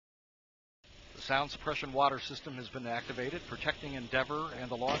The sound suppression water system has been activated, protecting Endeavour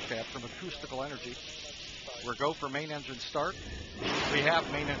and the launch pad from acoustical energy. We're go for main engine start. We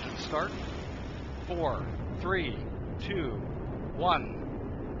have main engine start. 4, 3, 2,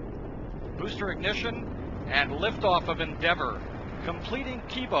 1. Booster ignition and liftoff of Endeavour, completing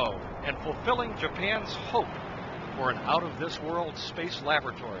Kibo and fulfilling Japan's hope for an out-of-this-world space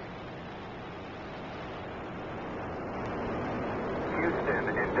laboratory. Houston,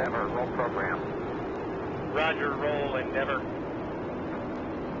 Endeavour, roll program. Roger, roll, Endeavour.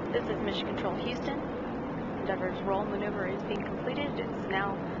 This is Mission Control Houston. Endeavour's roll maneuver is being completed. It's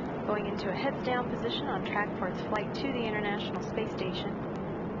now going into a heads-down position on track for its flight to the International Space Station.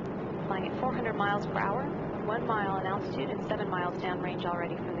 Flying at 400 miles per hour, 1 mile in altitude and 7 miles downrange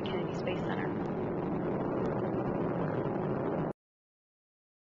already from the Kennedy Space Center.